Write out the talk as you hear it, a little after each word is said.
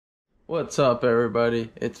What's up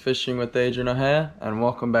everybody, it's Fishing with Adrian and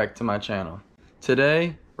welcome back to my channel.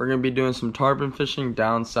 Today we're going to be doing some tarpon fishing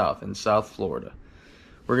down south in South Florida.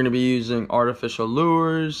 We're going to be using artificial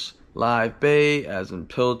lures, live bait as in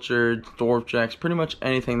pilchards, dwarf jacks, pretty much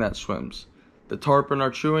anything that swims. The tarpon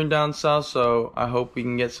are chewing down south, so I hope we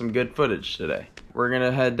can get some good footage today. We're going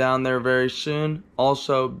to head down there very soon.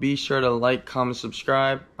 Also, be sure to like, comment,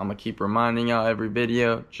 subscribe. I'm going to keep reminding y'all every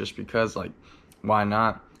video just because, like, why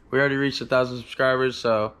not? We already reached 1,000 subscribers,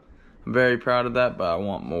 so I'm very proud of that, but I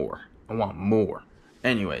want more. I want more.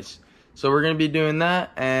 Anyways, so we're going to be doing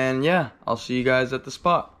that, and yeah, I'll see you guys at the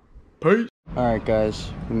spot. Peace! Alright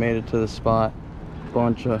guys, we made it to the spot.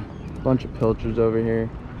 Bunch of pilchards over here.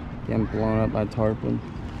 Getting blown up by tarpon.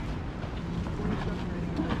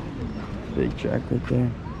 Big jack right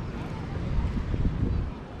there.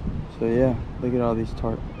 So yeah, look at all these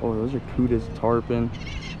tarpon. Oh, those are Kuda's tarpon.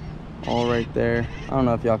 All right there. I don't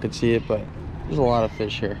know if y'all could see it, but there's a lot of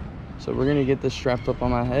fish here. So we're gonna get this strapped up on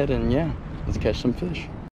my head and yeah, let's catch some fish.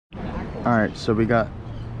 All right, so we got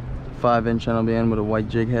 5-inch NLBN with a white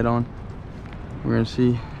jig head on. We're gonna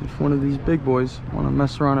see if one of these big boys want to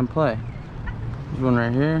mess around and play. There's one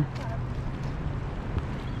right here.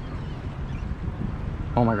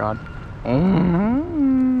 Oh my god.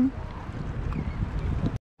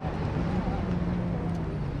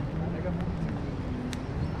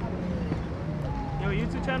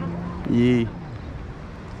 YouTube channel? Yeah.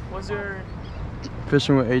 What's your...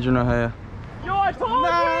 Fishing with AdrianOjea. Yo, I told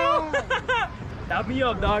you! Dap me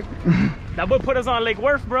up, dog. That boy put us on Lake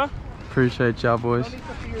Worth, bro. Appreciate y'all, boys.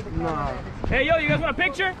 Nah. Hey, yo, you guys want a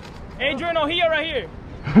picture? AdrianOjea right here.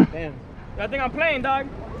 Damn. I think I'm playing, dog.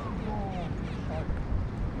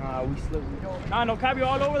 Nah, we slipped. Nah, no copy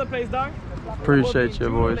all over the place, dog. Appreciate you,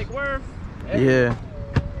 boys. Lake Worth. Yeah.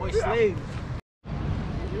 Boy, slave.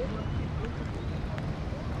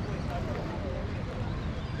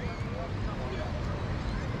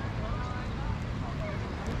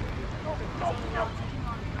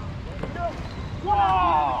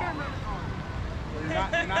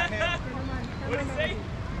 What did he say?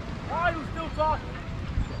 Why are you still talking?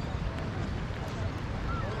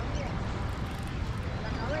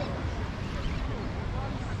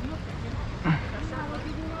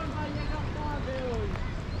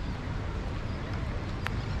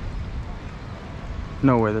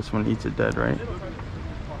 No way this one eats it dead, right?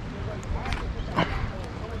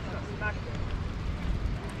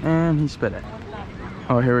 And he spit it.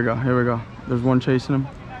 Oh, here we go, here we go. There's one chasing him.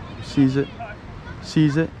 Sees it.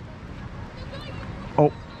 Sees it.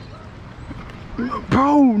 Oh.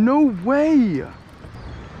 Bro, no way.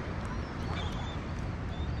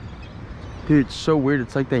 Dude, it's so weird.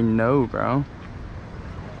 It's like they know, bro.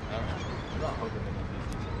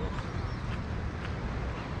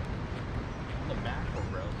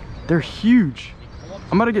 They're huge.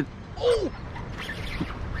 I'm about to get... Oh!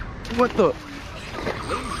 What the...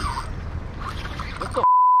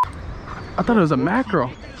 I thought it was a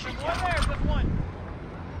mackerel.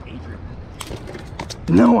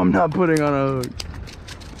 No, I'm not putting on a hook.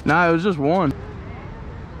 Nah, it was just one.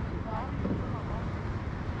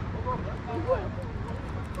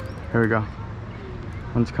 Here we go.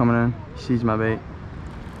 One's coming in. He sees my bait.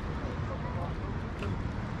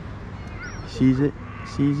 Sees it.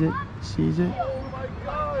 Sees it. Sees it. Oh my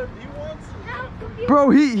god, he wants it. Bro,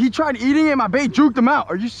 he tried eating it. My bait juked him out.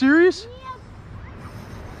 Are you serious?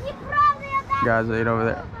 Guys, ate over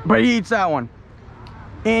there. But he eats that one.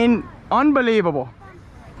 Unbelievable.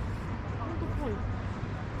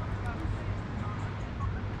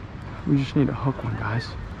 We just need to hook one, guys.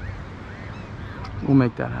 We'll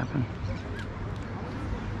make that happen.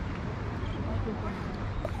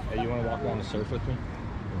 Hey, you want to walk along the surf with me?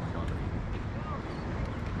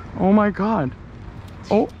 Oh my god.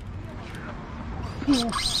 Oh.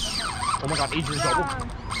 Oh my god, Adrian's double.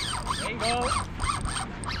 There you go.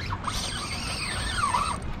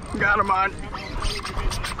 Got him on.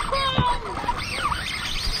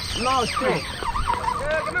 No, straight.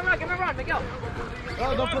 Give me a run, Miguel.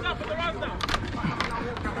 Oh, don't put the rods down.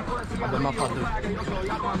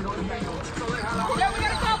 Yeah, we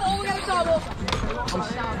got a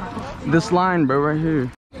double, This line, bro, right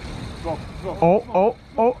here. go. Oh.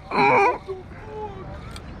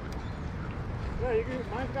 Yeah,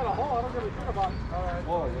 mine's got a hole. I don't really think about it. All right.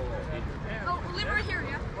 Oh, leave it right here,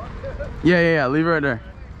 yeah? Yeah. Leave it right there.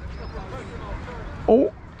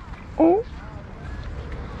 Oh.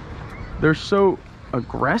 They're so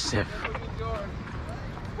aggressive.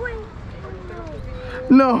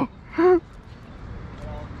 No. Thank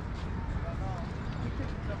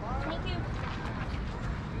you.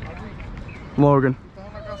 Logan.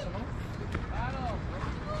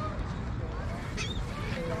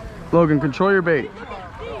 Logan, control your bait.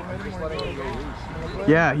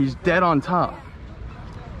 Yeah, he's dead on top.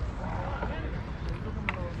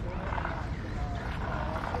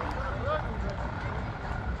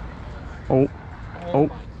 Oh, oh,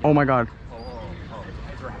 oh my God.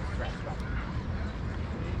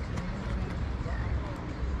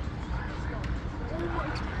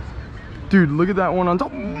 Dude, look at that one on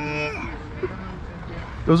top.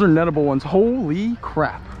 Those are nettable ones. Holy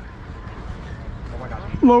crap.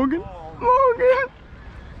 Logan, Logan.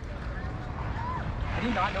 I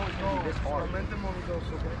did not know it was going to be this hard.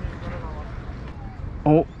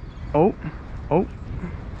 Oh, oh, oh.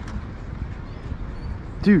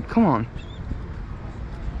 Dude, come on.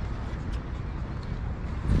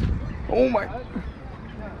 Oh my.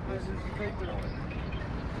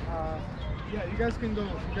 Yeah, you guys can go. You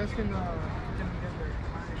guys can get there.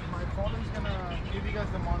 My father's gonna give you guys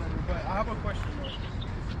the monitor, but I have a question.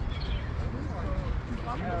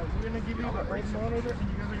 We're gonna give you the old monitor, and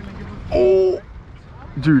you guys are gonna give us. Oh,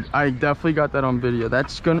 dude, I definitely got that on video.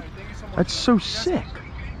 That's gonna. That's so sick.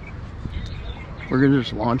 We're gonna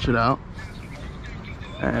just launch it out,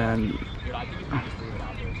 and.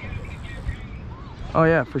 Oh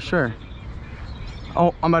yeah, for sure.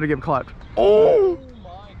 Oh, I'm about to get clapped. Oh.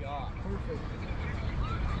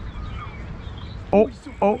 Oh,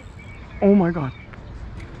 oh, oh my God.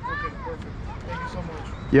 Okay, perfect. Thank you so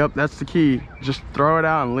much. Yep, that's the key. Just throw it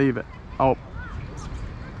out and leave it. Oh.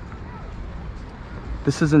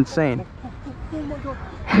 This is insane. Oh my God.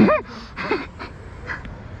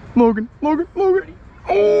 Logan, Logan, Logan.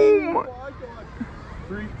 Oh my.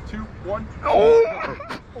 3, 2, 1.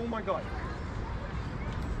 Oh. Oh my God.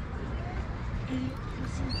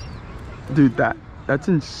 Dude, that's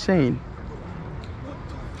insane.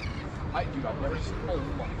 Dude, I've never seen. Oh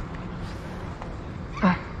my.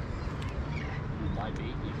 My bait is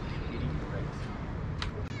hitting the race.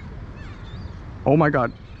 Oh my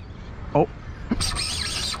God. Oh.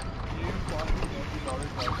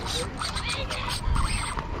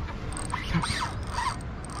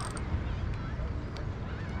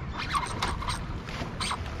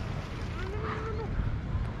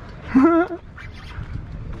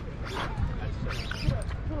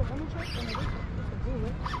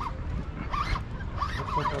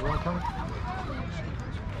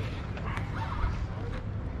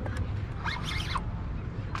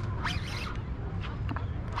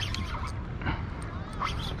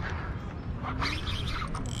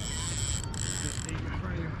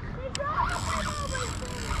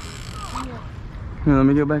 Here, let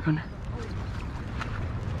me get back on there.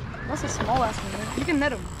 That's a small ass one. You can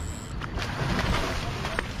net him.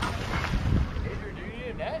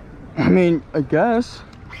 I mean, I guess.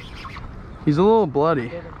 He's a little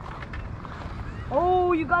bloody.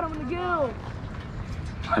 Oh, you got him in the gill.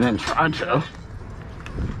 I didn't try to.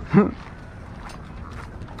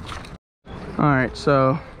 Alright,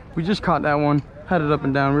 so we just caught that one. Had it up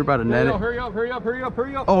and down. We're about to net it. Hurry up, hurry up, hurry up,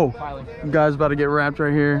 hurry up. Oh, you guys about to get wrapped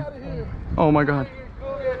right here. Oh my God.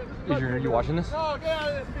 Adrian, are you watching this? Oh,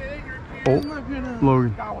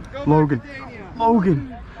 Logan. Logan.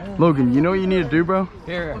 Logan. Logan, you know what you need to do, bro?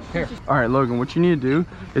 Here. All right, Logan, what you need to do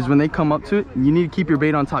is when they come up to it, you need to keep your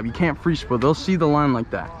bait on top. You can't free spool. They'll see the line like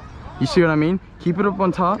that. You see what I mean? Keep it up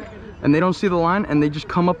on top, and they don't see the line, and they just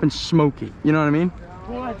come up and smoke it. You know what I mean?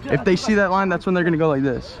 If they see that line, that's when they're going to go like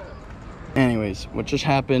this. Anyways, what just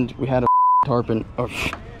happened, we had a tarpon, or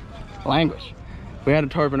language. We had a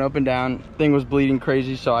tarpon up and down. Thing was bleeding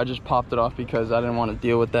crazy, so I just popped it off because I didn't want to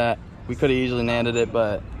deal with that. We could have easily netted it,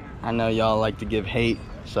 but I know y'all like to give hate,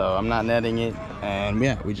 so I'm not netting it. And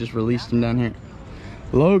yeah, we just released him down here.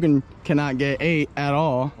 Logan cannot get 8 at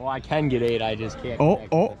all. Well, I can get 8, I just can't.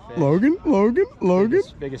 Oh, Logan.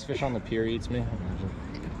 Biggest fish on the pier eats me.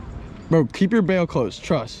 Bro, keep your bail closed,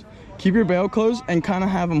 trust. Keep your bail closed and kind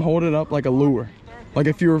of have him hold it up like a lure. Like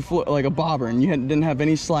if you were like a bobber and you didn't have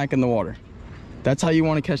any slack in the water. That's how you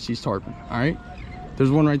want to catch these tarpon, all right? There's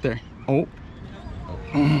one right there. Oh.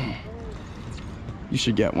 You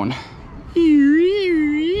should get one.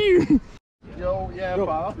 Yo, yeah, Bob.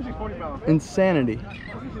 I'll fish you 40 pounds. Insanity.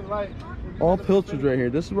 All pilchards right here.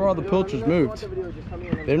 This is where all the pilchards moved.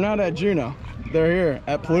 They're not at Juneau. They're here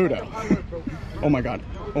at Pluto. Oh my God.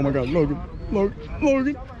 Oh my God. Logan.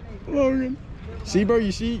 See, bro,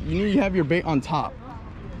 you need to have your bait on top.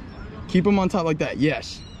 Keep them on top like that.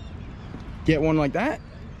 Yes. Get one like that.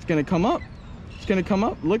 It's gonna come up.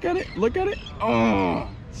 Look at it. Oh.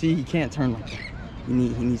 See, he can't turn like that. He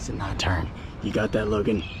needs to not turn. You got that,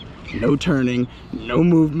 Logan. No turning, no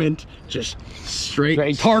movement, just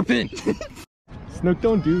straight tarpon. Snook,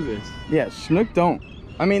 don't do this. Yeah, Snook don't.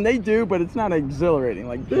 I mean, they do, but it's not exhilarating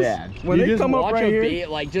like this. Yeah. When you they just come up watch right a here, bait,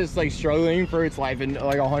 like just like struggling for its life, and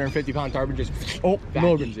like 150-pound tarpon just. oh,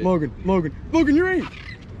 vacuums it. Logan, you're in.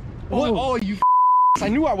 What? Oh, you. I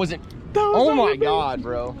knew I wasn't. That was Oh on my your bait. God,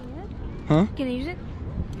 bro. Huh? Can I use it?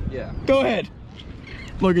 Yeah. Go ahead.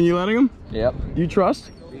 Logan, you letting him? Yep. You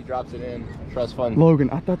trust? He drops it in. Trust fund. Logan,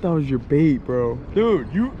 I thought that was your bait, bro. Dude,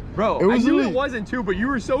 It was I knew elite. it wasn't too, but you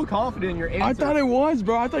were so confident in your answer. I thought it was,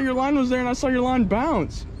 bro. I thought your line was there and I saw your line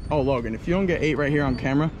bounce. Oh, Logan, if you don't get 8 right here on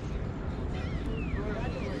camera,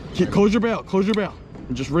 close your bail,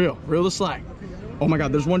 and just reel the slack. Oh my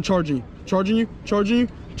God, there's one charging you.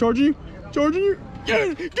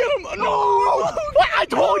 Get him! No! I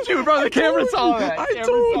told you, bro. The camera saw that. I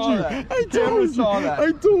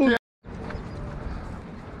told you.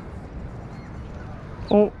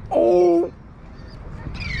 Oh!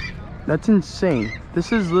 That's insane.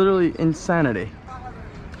 This is literally insanity.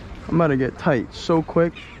 I'm about to get tight so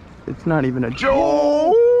quick. It's not even a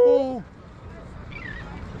joke.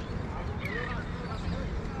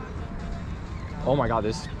 Oh my God,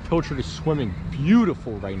 this pilchard is swimming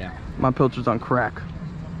beautiful right now. My pilchard's on crack.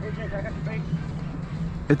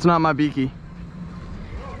 It's not my beaky.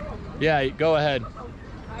 Yeah, go ahead.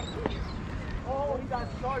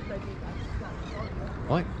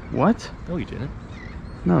 What? What? No, you didn't.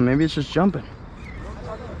 No, maybe it's just jumping.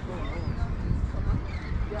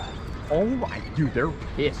 Oh my, dude, they're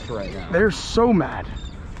pissed right now. They're so mad.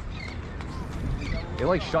 They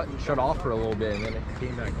like shut off for a little bit and then it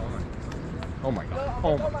came back on. Oh my God.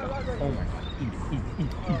 Oh my God. Oh my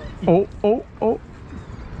God. Oh.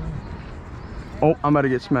 Oh, I'm about to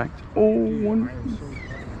get smacked. Oh, one.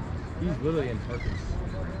 He's literally in purpose.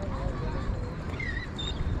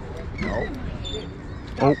 No.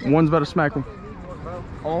 Oh, one's about to smack him.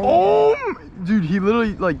 Oh, dude, he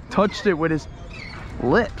literally like touched it with his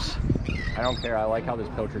lips. I don't care. I like how this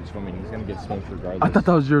pilchard's swimming. He's gonna get smoked regardless. I thought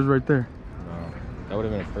that was yours right there. No, that would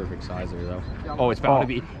have been a perfect sizer though. Oh, it's about to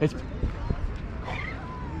be. It's.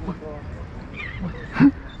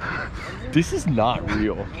 This is not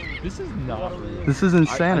real. This is not real. This is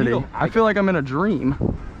insanity. I feel like I'm in a dream.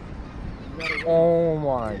 Oh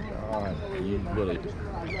my God. You really.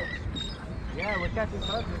 Yeah, we're catching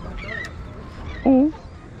tarpon. Oh.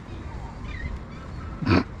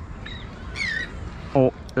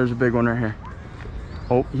 Oh, there's a big one right here.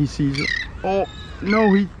 Oh, he sees it. Oh,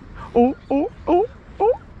 no, he. Oh.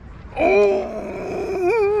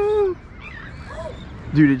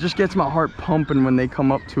 Dude, it just gets my heart pumping when they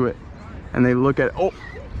come up to it and they look at it. Oh,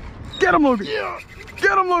 get him, Logan. Yeah.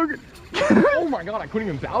 Get him, Logan. Oh my God, I couldn't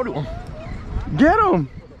even bow to him. Get him.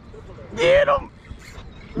 Get him.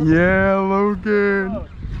 Yeah, Logan.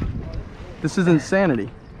 This is insanity.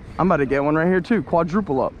 I'm about to get one right here too.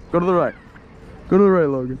 Quadruple up. Go to the right. Go to the right,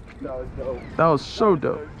 Logan. That was dope. That was so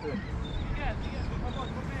dope.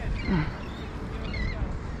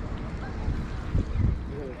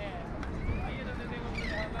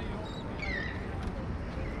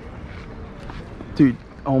 Dude,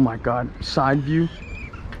 oh my God. Side view.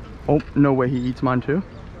 Oh, no way he eats mine too.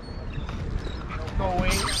 No way.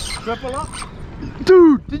 Triple up?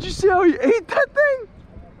 Dude, did you see how he ate that thing?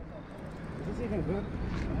 Is this even good?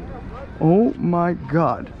 Oh my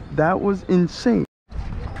God. That was insane.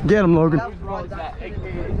 Get him, Logan.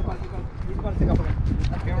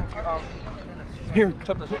 Here,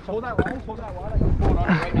 hold that line. Hold that line. I can pull it on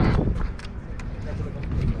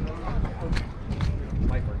you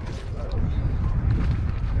right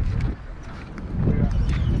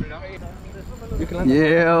now.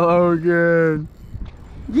 Yeah, Logan.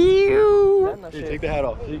 You. Here, take the hat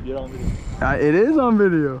off. Get on video. It is on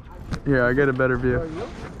video. Here, I get a better view.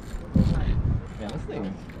 Man, this thing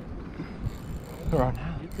is. You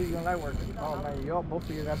two, you and I work. Oh man, both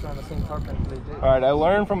of you guys are on the same tarpon as they did. Alright, I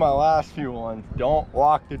learned from my last few ones, don't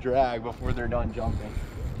walk the drag before they're done jumping.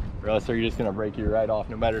 Or else they're just gonna break you right off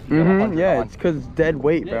no matter if you got 100 Yeah, on. it's because it's dead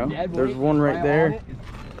weight, bro. Dead There's weight, one right on there. it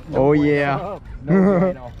is Oh yeah. no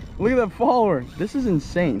way, no. Look at that follower. This is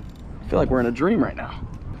insane. I feel like we're in a dream right now.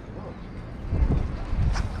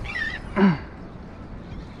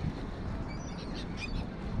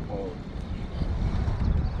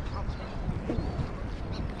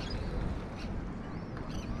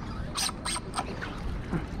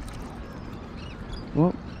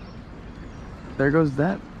 Well, there goes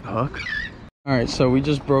that hook. All right, so we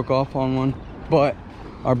just broke off on one, but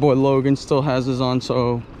our boy Logan still has his on,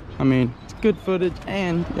 so I mean, it's good footage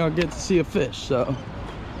and y'all get to see a fish, so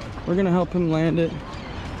we're gonna help him land it.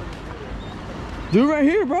 Do it right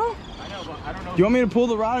here, bro. I know, but I don't know. Do you want me to pull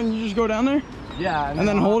the rod and you just go down there? Yeah. And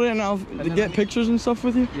then hold it and I'll get pictures and stuff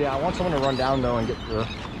with you? Yeah, I want someone to run down though and get the.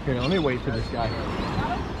 Here, let me wait for this guy.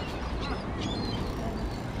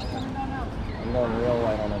 I'm going real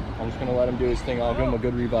light on him. I'm just gonna let him do his thing. I'll give him a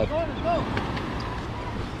good revive.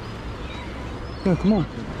 Yeah, come on.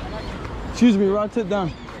 Excuse me, rod tip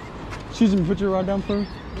down. Excuse me, put your rod down for me.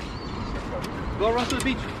 Go run to the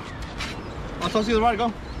beach. I'll toss you the rod,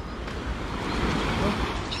 go.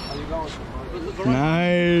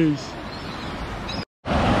 Nice.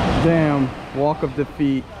 Damn, walk of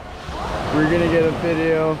defeat. We're gonna get a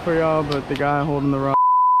video for y'all, but the guy holding the rod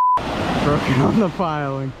broken on the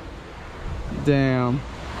piling. Damn.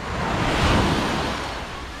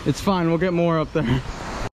 It's fine, we'll get more up there.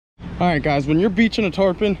 Alright guys, when you're beaching a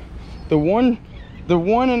tarpon, the one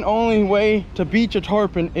and only way to beach a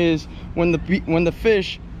tarpon is when the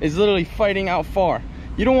fish is literally fighting out far.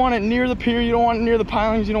 You don't want it near the pier, you don't want it near the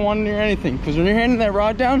pilings, you don't want it near anything. Because when you're handing that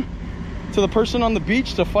rod down to the person on the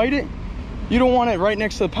beach to fight it, you don't want it right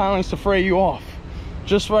next to the pilings to fray you off.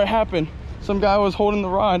 Just what happened, some guy was holding the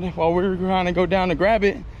rod while we were trying to go down to grab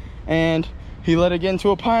it, and he let it get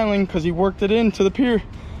into a piling because he worked it into the pier,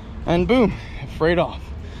 and boom, it frayed off.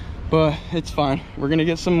 But it's fine, we're gonna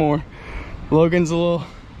get some more. Logan's a little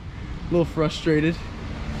frustrated.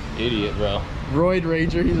 Idiot, bro. Roid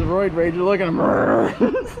rager, he's a roid rager, look at him.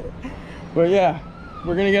 But yeah,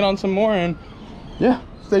 we're gonna get on some more, and yeah,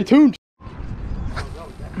 stay tuned.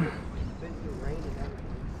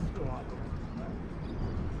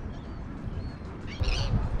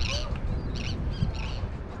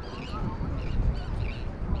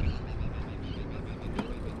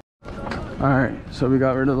 Alright, so we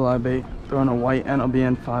got rid of the live bait, throwing a white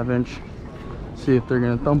NLBN 5-inch. See if they're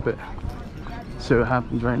gonna thump it. See what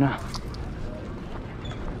happens right now.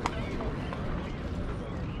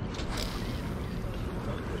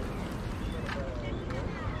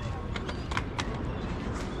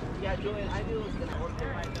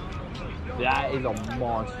 That is a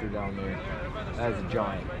monster down there. That is a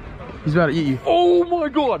giant. He's about to eat you. Oh my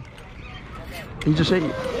god! He just ate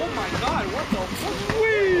you. Oh my god, what the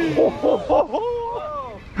fuck?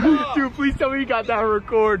 Dude, please tell me you got that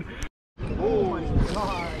record. Oh my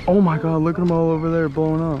god. Oh my god, look at them all over there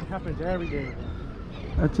blowing up. It happens every day.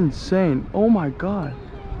 That's insane. Oh my god.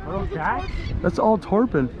 Are those jacks? That's all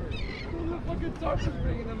tarpon.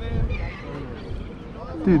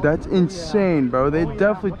 Dude, that's insane, bro. They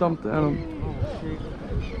definitely thumped them.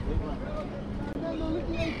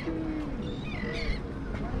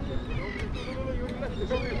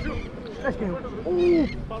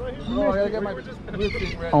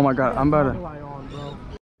 Oh my god, I'm about to.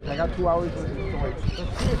 I got 2 hours worth of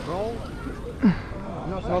storage. Bro.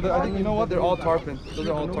 No, I think, you know what? They're all tarpon. Those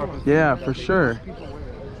are all tarpon. Yeah, for sure.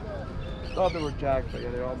 Thought they were jacks, but yeah,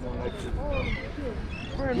 they're all more like.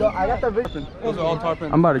 Yo, I got the vision. Those are all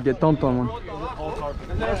tarpon. I'm about to get thumped on one. All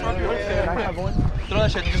tarpon. I have one. Throw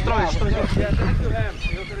that shit. Just throw it.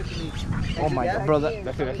 Oh my god, bro.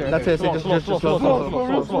 That's it. Just slow.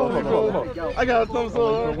 I got a thumbs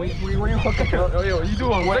up. Where you hook it? Yo, you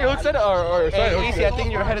doing? What hooks it or? Hey, Easy, I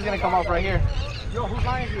think your head is gonna come off right here. Yo, who's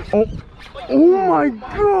lying here? Oh my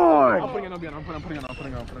god! I'm putting it on.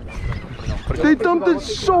 They thumped it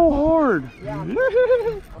so hard.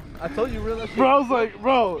 I told you, real. Bro, I was like,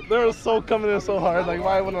 bro, they're so coming in so hard. Like,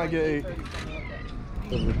 why wouldn't I get 8?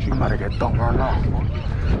 I'm about to get thumped right now.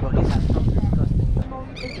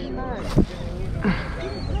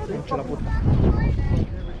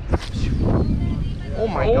 Oh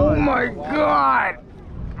my god. Oh my god!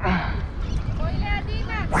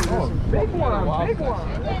 Big one.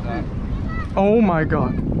 Oh my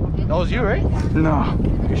god. That was you, right? No.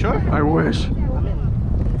 You sure? I wish.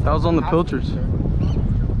 That was on the pilchers.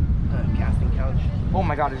 Casting couch. Oh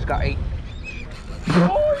my god, I just got 8.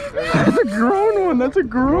 That's a grown one. That's a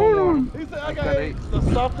grown one. He said I got 8. The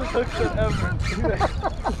softest hook shit ever.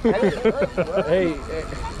 Hey.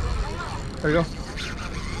 There you go.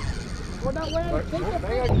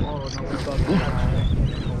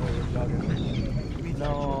 No.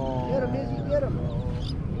 Get him, Izzy, get him.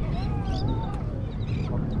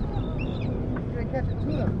 You're gonna catch a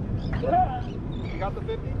tuna. You got the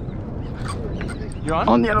 50? You on?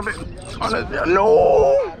 On the other bit. On it. No!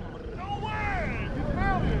 No way! You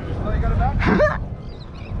found it. Oh, you got it back?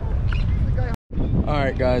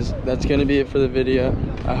 Alright guys, that's gonna be it for the video.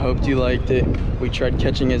 I hope you liked it. We tried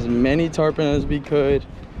catching as many tarpon as we could.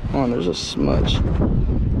 Oh, and there's a smudge.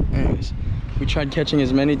 Anyways, we tried catching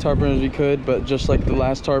as many tarpon as we could, but just like the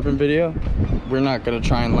last tarpon video, we're not gonna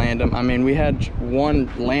try and land them. I mean, we had one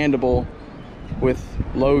landable with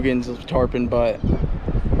Logan's tarpon, but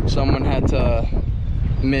someone had to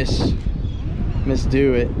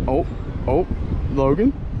misdo it. Oh,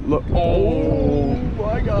 Logan. Oh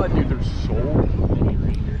my god, dude, they're so.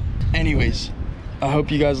 Anyways, I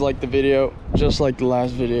hope you guys liked the video. Just like the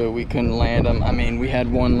last video, we couldn't land them. I mean, we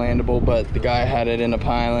had one landable, but the guy had it in a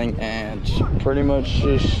piling and pretty much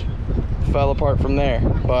just fell apart from there.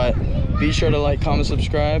 But be sure to like, comment,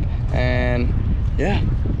 subscribe, and yeah,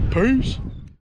 peace.